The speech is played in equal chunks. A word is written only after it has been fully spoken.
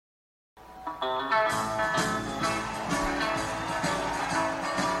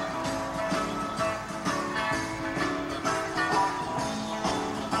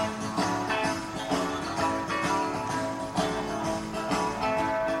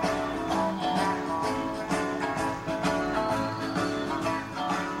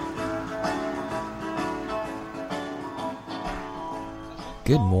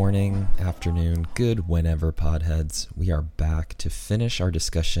Good morning, afternoon, good whenever, podheads. We are back to finish our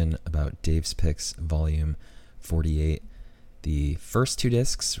discussion about Dave's Picks Volume 48. The first two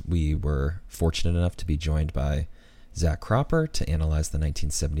discs, we were fortunate enough to be joined by Zach Cropper to analyze the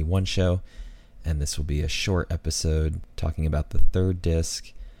 1971 show, and this will be a short episode talking about the third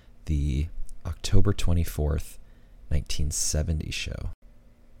disc, the October 24th, 1970 show.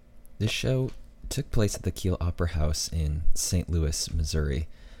 This show took place at the Kiel Opera House in St. Louis, Missouri.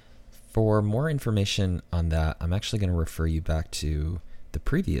 For more information on that, I'm actually going to refer you back to the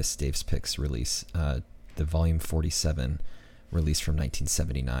previous Dave's Picks release, the Volume 47 release from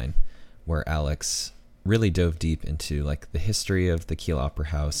 1979, where Alex really dove deep into like the history of the Kiel Opera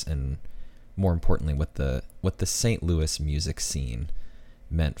House and, more importantly, what the St. Louis music scene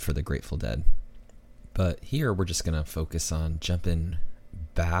meant for the Grateful Dead. But here we're just going to focus on jumping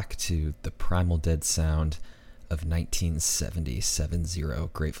back to the primal dead sound of 1970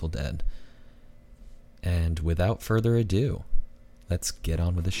 Grateful Dead. And without further ado, let's get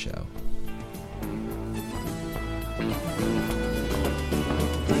on with the show.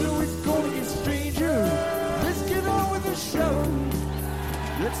 Well, it's gonna get stranger. Let's get on with the show.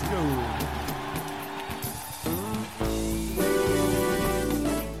 Let's go.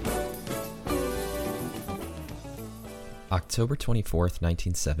 October 24th,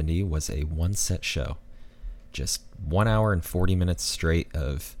 1970 was a one-set show. Just 1 hour and 40 minutes straight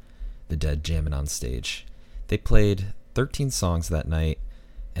of the Dead jamming on stage. They played 13 songs that night,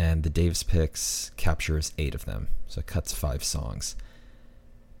 and the Dave's Picks captures 8 of them, so it cuts 5 songs.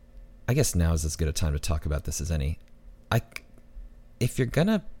 I guess now is as good a time to talk about this as any. If you're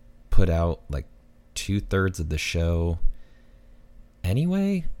gonna put out like 2/3 of the show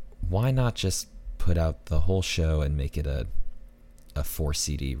anyway, why not just put out the whole show and make it a 4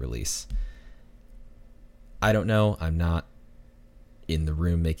 CD release? I don't know. I'm not in the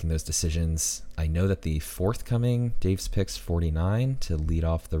room making those decisions. I know that the forthcoming Dave's Picks 49 to lead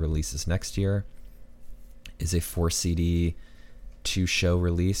off the releases next year is a 4 CD 2-show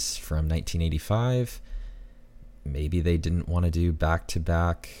release from 1985. Maybe they didn't want to do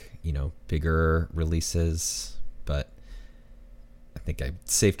back-to-back, bigger releases, but I think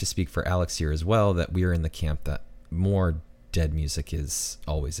it's safe to speak for Alex here as well that we are in the camp that more Dead music is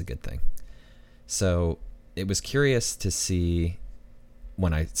always a good thing. So it was curious to see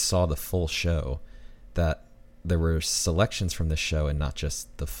when I saw the full show that there were selections from the show and not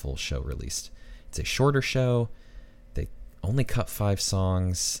just the full show released. It's a shorter show. They only cut 5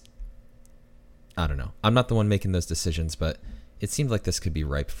 songs. I don't know. I'm not the one making those decisions, but it seemed like this could be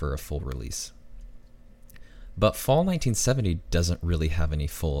ripe for a full release. But fall 1970 doesn't really have any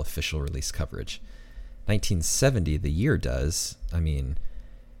full official release coverage. 1970, the year does,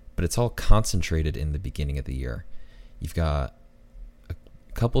 but it's all concentrated in the beginning of the year. You've got a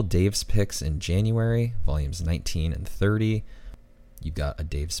couple Dave's Picks in January, volumes 19 and 30. You've got a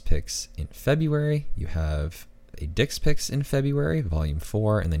Dave's Picks in February. You have a Dick's Picks in February, volume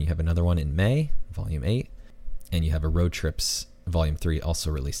 4, and then you have another one in May, volume 8. And you have a Road Trips, volume 3, also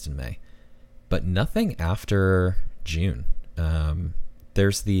released in May. But nothing after June.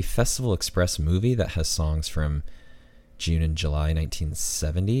 There's the Festival Express movie that has songs from June and July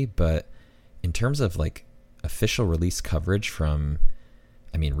 1970, but in terms of like official release coverage from,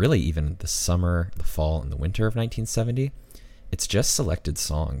 really even the summer, the fall, and the winter of 1970, it's just selected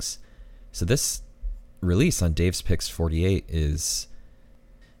songs. So this release on Dave's Picks 48 is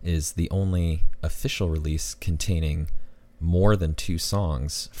the only official release containing more than 2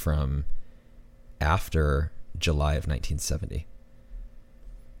 songs from after July of 1970.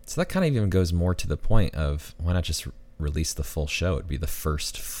 So that kind of even goes more to the point of why not just release the full show? It'd be the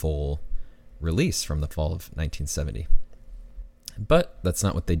first full release from the fall of 1970. But that's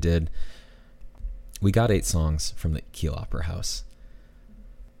not what they did. We got 8 songs from the Kiel Opera House.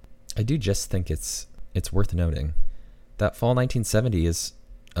 I do just think it's worth noting that fall 1970 is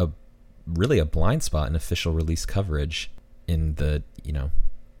really a blind spot in official release coverage in the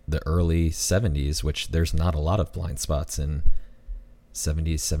early 70s, which there's not a lot of blind spots in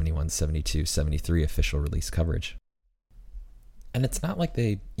 70s, 71, 72, 73 official release coverage. And it's not like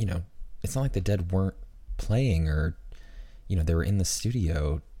it's not like the Dead weren't playing or, they were in the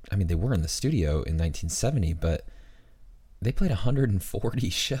studio. They were in the studio in 1970, but they played 140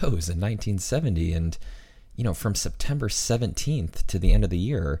 shows in 1970. And, from September 17th to the end of the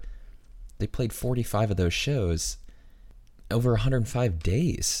year, they played 45 of those shows over 105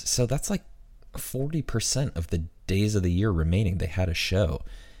 days. So that's like 40% of the days of the year remaining. They had a show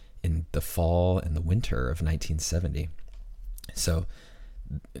in the fall and the winter of 1970. So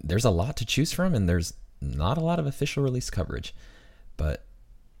there's a lot to choose from, and there's not a lot of official release coverage. But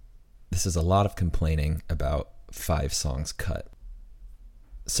This is a lot of complaining about 5 songs cut.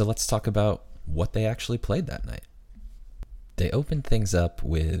 So let's talk about what they actually played that night. They opened things up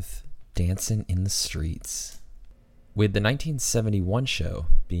with Dancin' in the Streets. With the 1971 show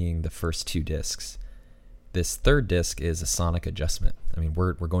being the first 2 discs, this third disc is a sonic adjustment. I mean,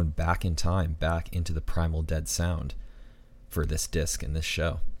 we're going back in time, back into the Primal Dead sound for this disc and this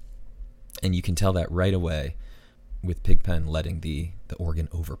show. And you can tell that right away with Pigpen letting the organ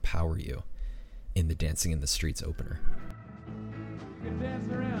overpower you in the Dancing in the Streets opener. You can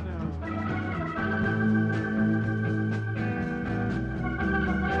dance around now.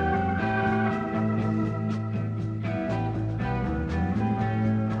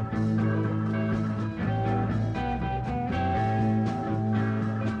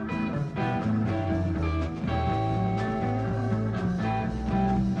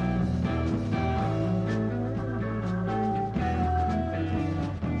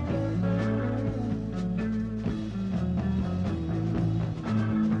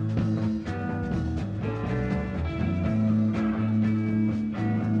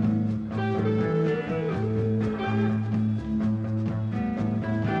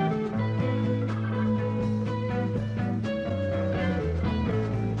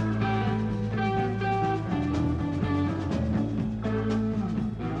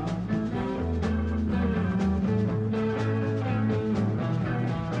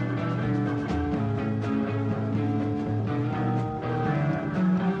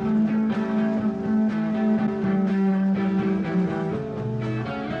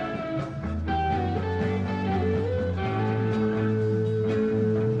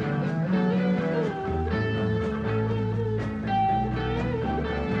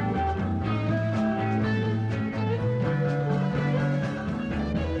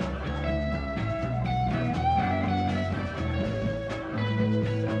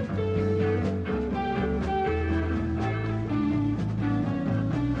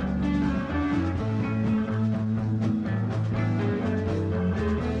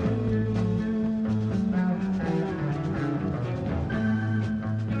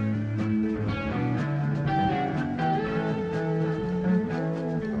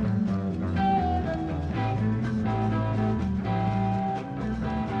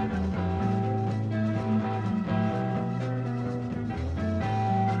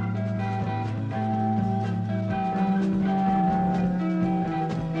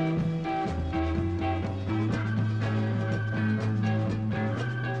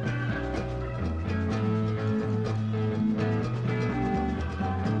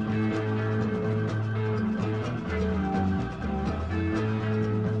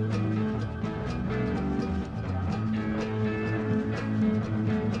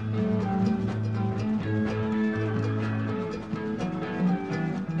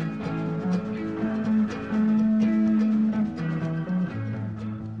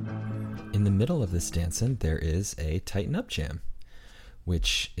 Middle of this dancing, there is a Tighten Up jam,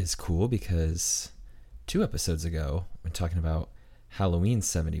 which is cool because 2 episodes ago, when talking about Halloween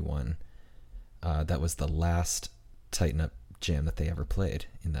 71, that was the last Tighten Up jam that they ever played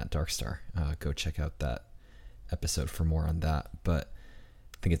in that Dark Star. Go check out that episode for more on that. But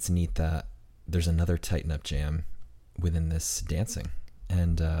I think it's neat that there's another Tighten Up jam within this dancing.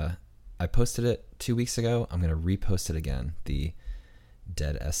 And I posted it 2 weeks ago. I'm going to repost it again, the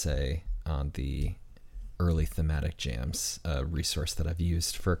Dead essay on the early thematic jams, a resource that I've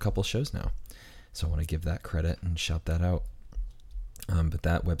used for a couple shows now. So I want to give that credit and shout that out. But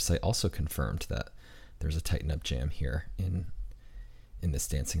that website also confirmed that there's a Tighten Up jam here in this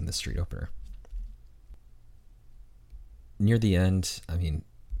Dancing in the Street opener. Near the end, I mean,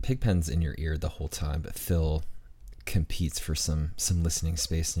 Pigpen's in your ear the whole time, but Phil competes for some listening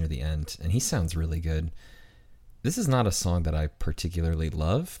space near the end, and he sounds really good. This is not a song that I particularly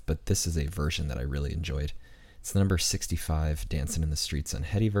love, but this is a version that I really enjoyed. It's the number 65 Dancing in the Streets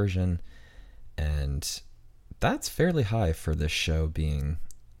Unheady version, and that's fairly high for this show being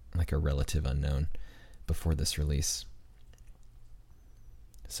like a relative unknown before this release.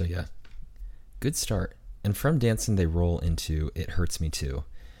 So yeah, good start. And from Dancing, they roll into It Hurts Me Too,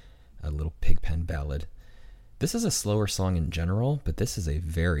 a little Pigpen ballad. This is a slower song in general, but this is a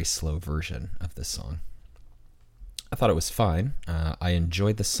very slow version of this song. I thought it was fine. I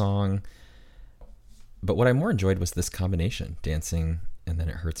enjoyed the song, but what I more enjoyed was this combination, Dancing and then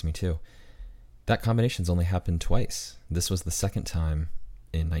It Hurts Me Too. That combination's only happened twice. This was the second time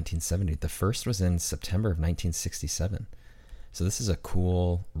in 1970. The first was in September of 1967. So this is a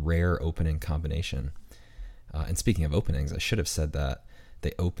cool, rare opening combination. And speaking of openings, I should have said that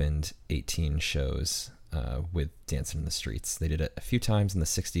they opened 18 shows with Dancing in the Streets. They did it a few times in the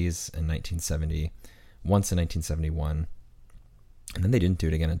 60s and 1970, once in 1971, and then they didn't do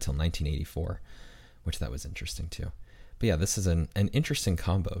it again until 1984, which that was interesting too. But yeah, this is an interesting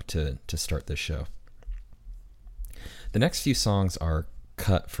combo to start this show. The next few songs are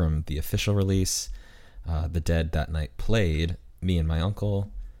cut from the official release. The Dead that night played Me and My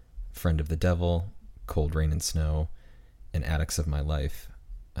Uncle, Friend of the Devil, Cold Rain and Snow, and Addicts of My Life.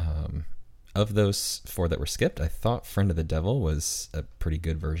 Of those four that were skipped, I thought Friend of the Devil was a pretty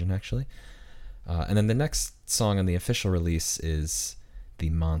good version, actually. And then the next song on the official release is the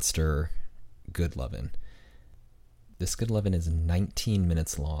monster Good Lovin'. This Good Lovin' is 19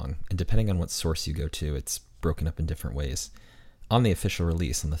 minutes long, and depending on what source you go to, it's broken up in different ways. On the official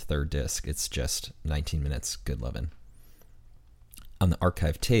release, on the third disc, it's just 19 minutes Good Lovin'. On the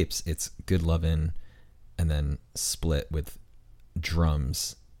archive tapes, it's Good Lovin' and then split with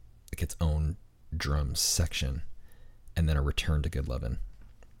drums, like its own drums section, and then a return to Good Lovin'.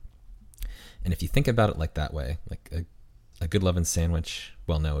 And if you think about it like that way, like a Good Lovin' sandwich,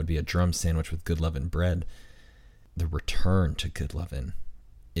 well, no, it would be a drum sandwich with Good Lovin' bread. The return to Good Lovin'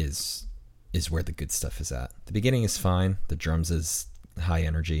 is where the good stuff is at. The beginning is fine, the drums is high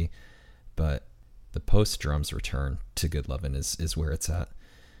energy, but the post-drums return to Good Lovin' is where it's at.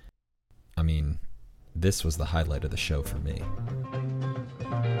 I mean, this was the highlight of the show for me.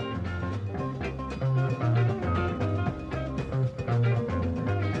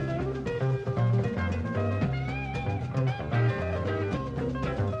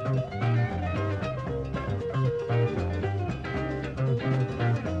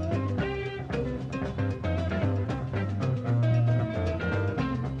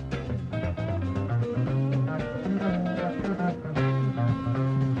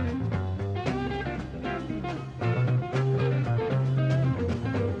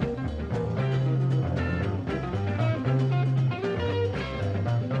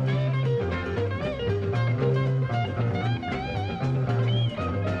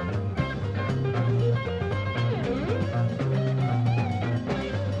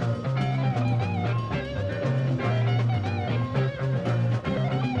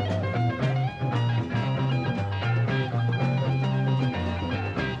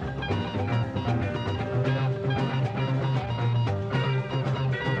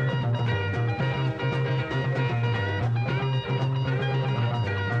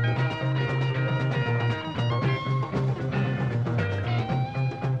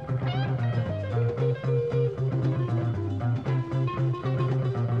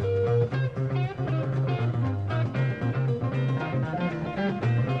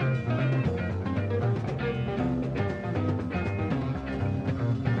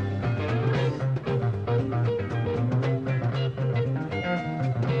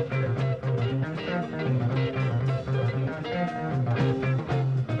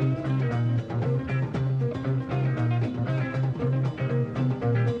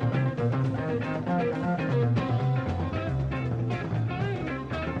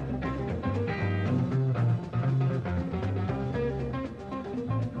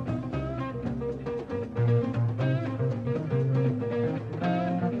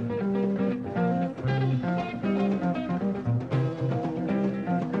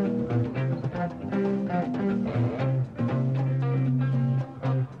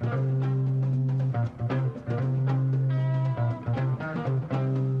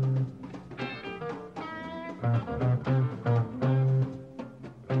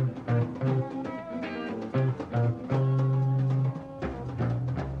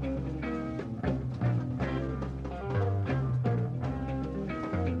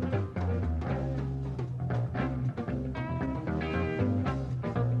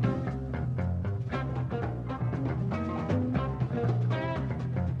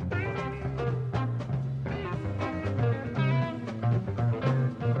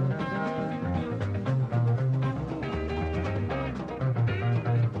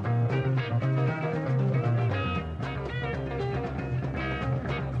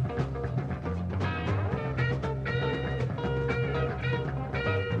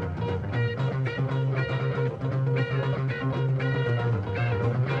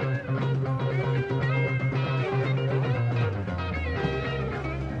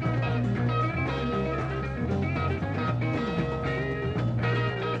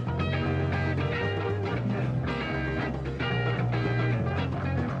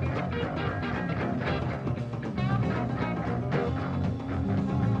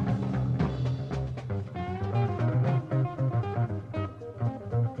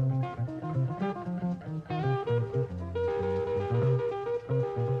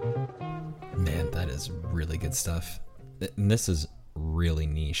 really good stuff. And this is really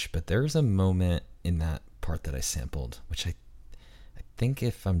niche, but there's a moment in that part that I sampled, which I think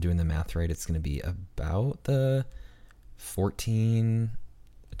if I'm doing the math right, it's going to be about the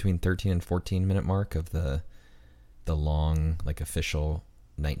between 13 and 14 minute mark of the long, like, official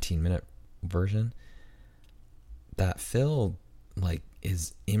 19-minute version. That Phil, like,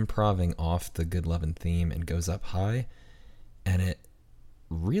 is improving off the Good Lovin' theme and goes up high, and it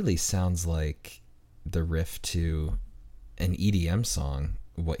really sounds like the riff to an EDM song,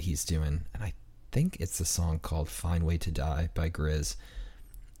 what he's doing. And I think it's a song called Fine Way to Die by Grizz.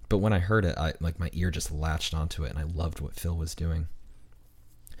 But when I heard it, my ear just latched onto it, and I loved what Phil was doing.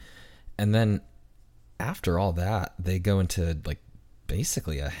 And then after all that, they go into, like,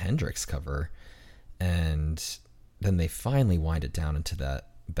 basically a Hendrix cover, and then they finally wind it down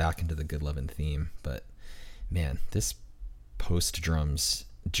back into the Good Lovin' theme. But man, this post drums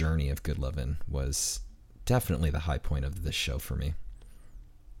journey of Good Lovin' was definitely the high point of this show for me.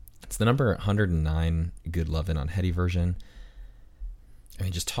 It's the number 109 Good Lovin' on Hetty version. I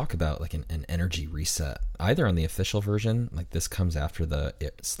mean, just talk about, like, an energy reset. Either on the official version, like, this comes after the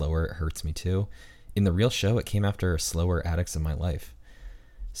slower It Hurts Me Too. In the real show, it came after Slower Addicts of My Life.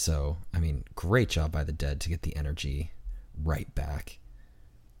 So, I mean, great job by the Dead to get the energy right back.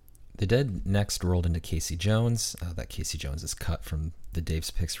 The Dead next rolled into Casey Jones. That Casey Jones is cut from the Dave's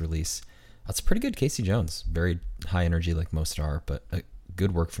Picks release. That's pretty good Casey Jones. Very high energy, like most are, but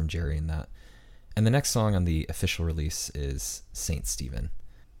good work from Jerry in that. And the next song on the official release is Saint Stephen.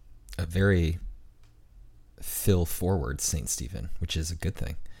 A very Phil-forward Saint Stephen, which is a good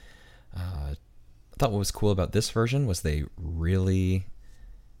thing. I thought what was cool about this version was they really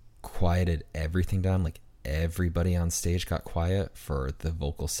quieted everything down. Like, everybody on stage got quiet for the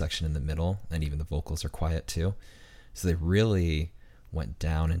vocal section in the middle, and even the vocals are quiet too. So they really went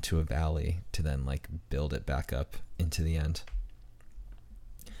down into a valley to then, like, build it back up into the end.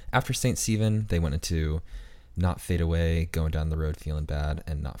 After St. Stephen, they went into Not Fade Away, Going Down the Road Feeling Bad,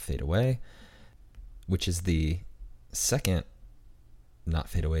 and Not Fade Away, which is the second Not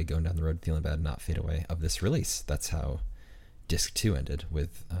Fade Away, Going Down the Road Feeling Bad, Not Fade Away of this release. That's how Disc 2 ended,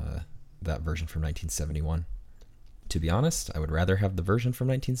 with that version from 1971. To be honest, I would rather have the version from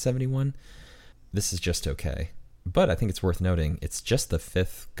 1971. This is just okay. But I think it's worth noting, it's just the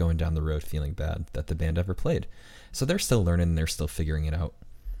fifth Going Down the Road Feeling Bad that the band ever played. So they're still learning, they're still figuring it out.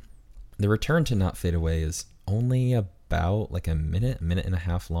 The return to Not Fade Away is only about like a minute and a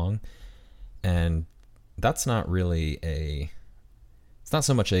half long. And that's not really it's not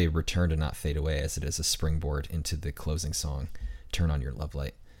so much a return to Not Fade Away as it is a springboard into the closing song, Turn On Your Love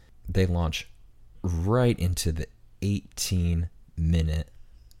Light. They launch right into the 18-minute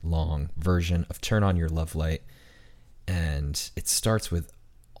long version of Turn On Your Love Light. And it starts with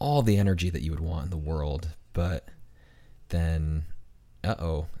all the energy that you would want in the world. But then,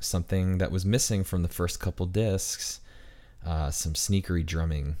 something that was missing from the first couple discs, some sneakery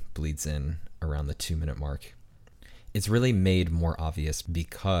drumming bleeds in around the 2-minute mark. It's really made more obvious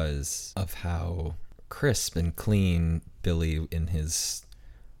because of how crisp and clean Billy in his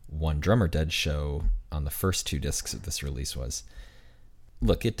One Drummer Dead show on the first 2 discs of this release was.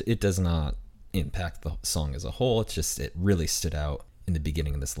 Look, it does not impact the song as a whole. It's just, it really stood out in the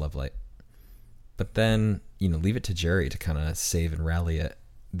beginning of this Love Light. But then, leave it to Jerry to kind of save and rally it.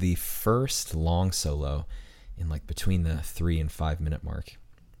 The first long solo in like between the 3 and 5 minute mark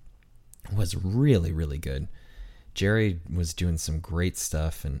was really, really good. Jerry was doing some great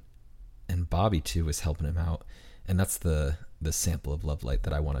stuff, and Bobby too was helping him out. And that's the sample of Love Light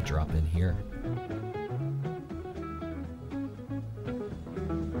that I want to drop in here.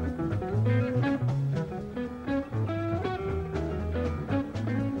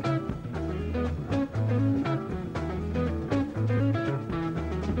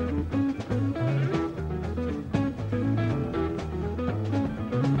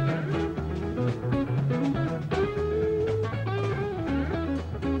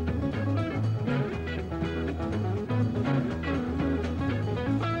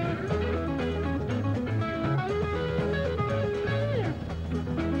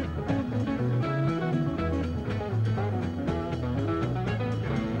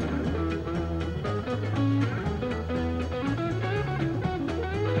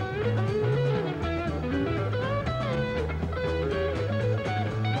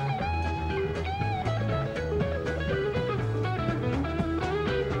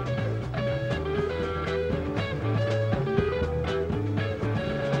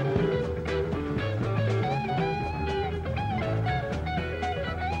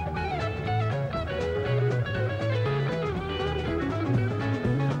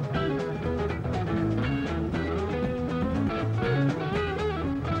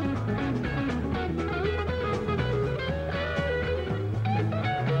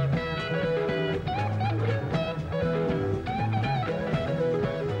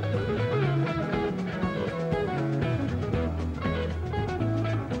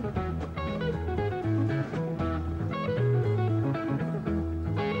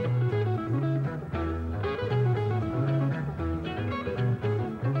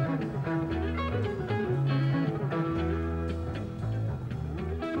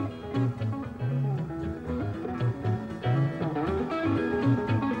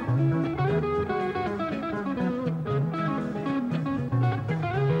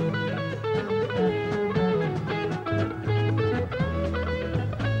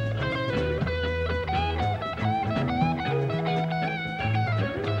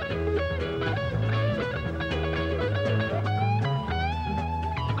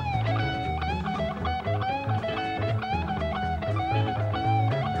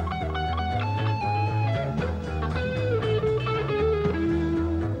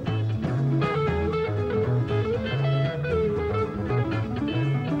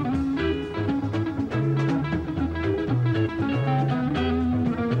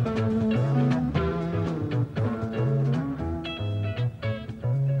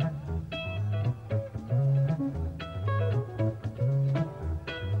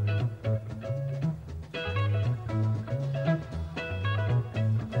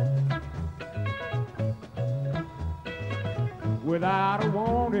 without a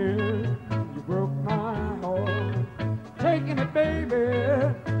warning. You broke my heart, taking it,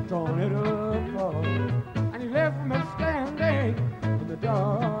 baby, torn it apart, and you left me standing in the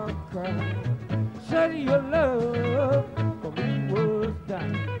dark crowd. Said your love for me was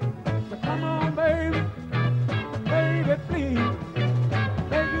dying. So come on, baby, baby, please,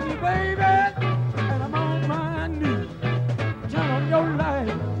 begging you, baby, and I'm on my knees. Turn on your light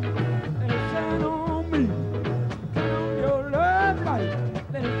and it shine on me. Turn on your love light,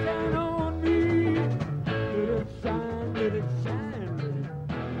 let it shine on me. Let it shine, let it shine, let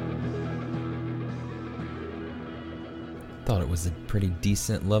it. Thought it was a pretty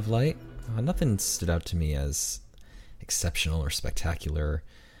decent love light. Nothing stood out to me as exceptional or spectacular.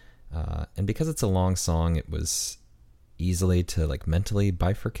 And because it's a long song, it was easily to like mentally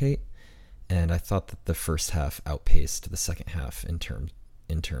bifurcate. And I thought that the first half outpaced the second half in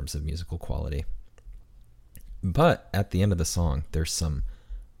terms of musical quality. But at the end of the song, there's some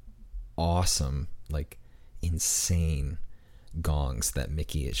awesome, like insane gongs that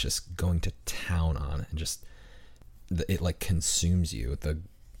Mickey is just going to town on, and just it like consumes you,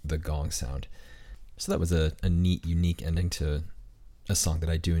 the gong sound. So that was a neat, unique ending to a song that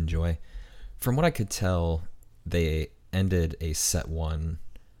I do enjoy. From what I could tell, they ended a set one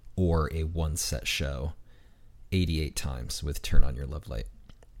or a one set show 88 times with Turn On Your Love Light.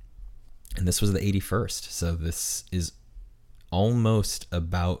 And this was the 81st. So this is almost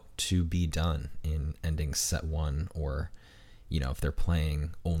about to be done in ending set one, or, you know, if they're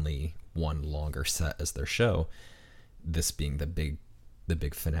playing only one longer set as their show, this being the big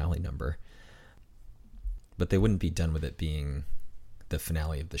finale number. But they wouldn't be done with it being the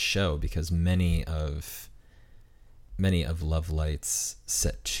finale of the show, because many of Love Light's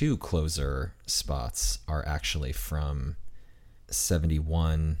set 2 closer spots are actually from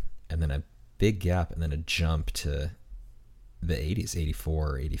 71, and then a big gap, and then a jump to the 80s,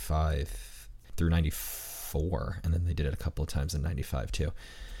 84, 85 through 94, and then they did it a couple of times in 95 too.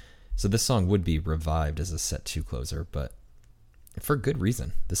 So this song would be revived as a set 2 closer, but for good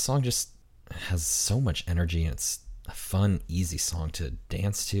reason. This song just has so much energy, and it's a fun, easy song to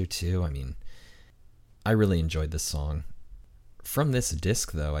dance to too. I mean, I really enjoyed this song. From this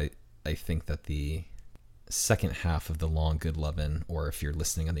disc, though, I think that the second half of the long Good Lovin', or if you're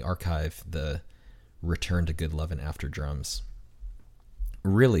listening on the archive, the Return to Good Lovin' After Drums,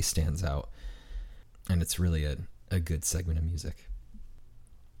 really stands out, and it's really a good segment of music.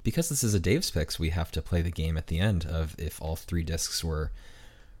 Because this is a Dave's Picks, we have to play the game at the end of, if all 3 discs were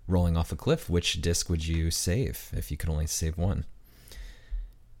rolling off a cliff, which disc would you save if you could only save one?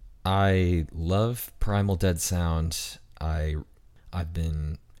 I love Primal Dead sound. I've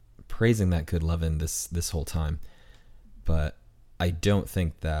been praising that Good Lovin' this whole time, but I don't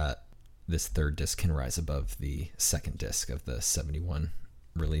think that this third disc can rise above the second disc of the 71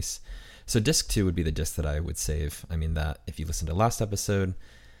 release. So disc 2 would be the disc that I would save. I mean, that if you listen to last episode,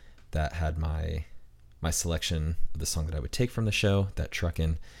 that had my selection of the song that I would take from the show, that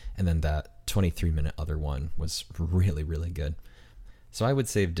Truckin', and then that 23-minute other one was really, really good. So I would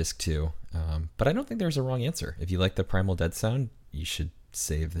save disc 2, but I don't think there's a wrong answer. If you like the Primal Dead sound, you should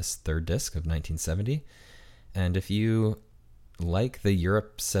save this third disc of 1970. And if you like the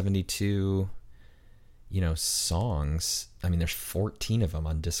Europe 72, songs, I mean, there's 14 of them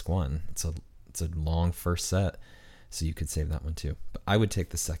on disc 1. It's a long first set, so you could save that one too. But I would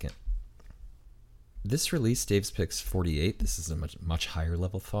take the second. This release, Dave's Picks 48, this is a much higher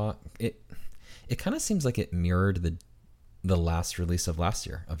level thought. It kind of seems like it mirrored the last release of last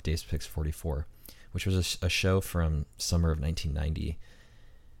year, of Dave's Picks 44, which was a show from summer of 1990.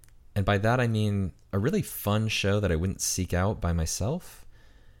 And by that I mean a really fun show that I wouldn't seek out by myself,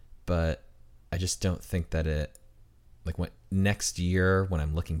 but I just don't think that it, like, next year when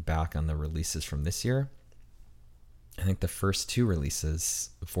I'm looking back on the releases from this year, I think the first 2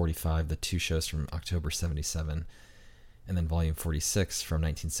 releases, 45, the 2 shows from October 77, and then Volume 46 from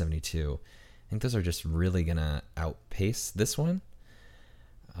 1972, I think those are just really going to outpace this one.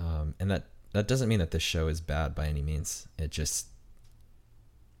 And that doesn't mean that this show is bad by any means. It just,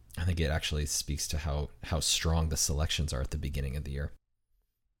 I think it actually speaks to how strong the selections are at the beginning of the year.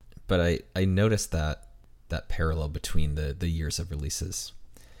 But I noticed that parallel between the years of releases.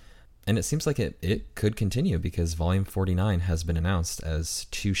 And it seems like it could continue, because Volume 49 has been announced as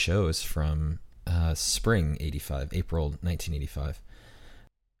 2 shows from spring 85, April 1985.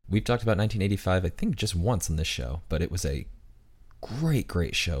 We've talked about 1985, I think, just once on this show, but it was a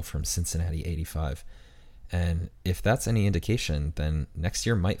great show from Cincinnati 85. And if that's any indication, then next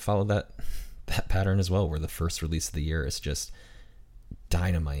year might follow that pattern as well, where the first release of the year is just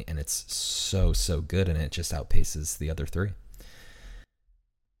dynamite, and it's so good, and it just outpaces the other 3.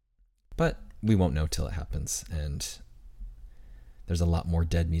 But we won't know till it happens, and there's a lot more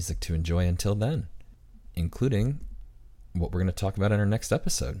Dead music to enjoy until then, including what we're going to talk about in our next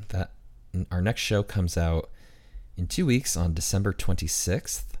episode. That our next show comes out in 2 weeks on December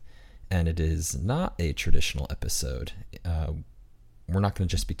 26th, and it is not a traditional episode. We're not going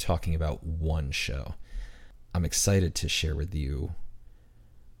to just be talking about one show. I'm excited to share with you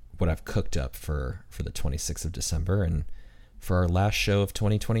what I've cooked up for the 26th of December and for our last show of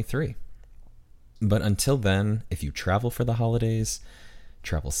 2023. But until then, if you travel for the holidays,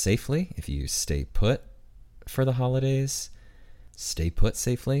 travel safely. If you stay put for the holidays, stay put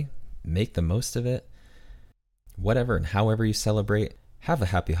safely. Make the most of it. Whatever and however you celebrate, have a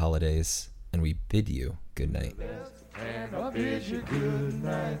happy holidays, and we bid you good night. And I bid you good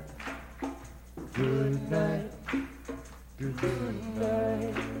night. Good night. Good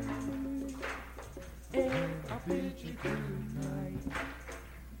night. And I bid you good night.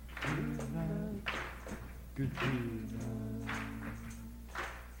 Good night. Good night.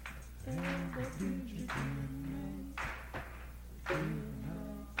 And I bid you good night. Good night.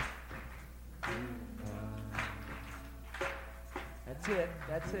 Good night. That's it.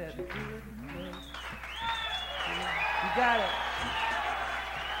 That's it. You got it.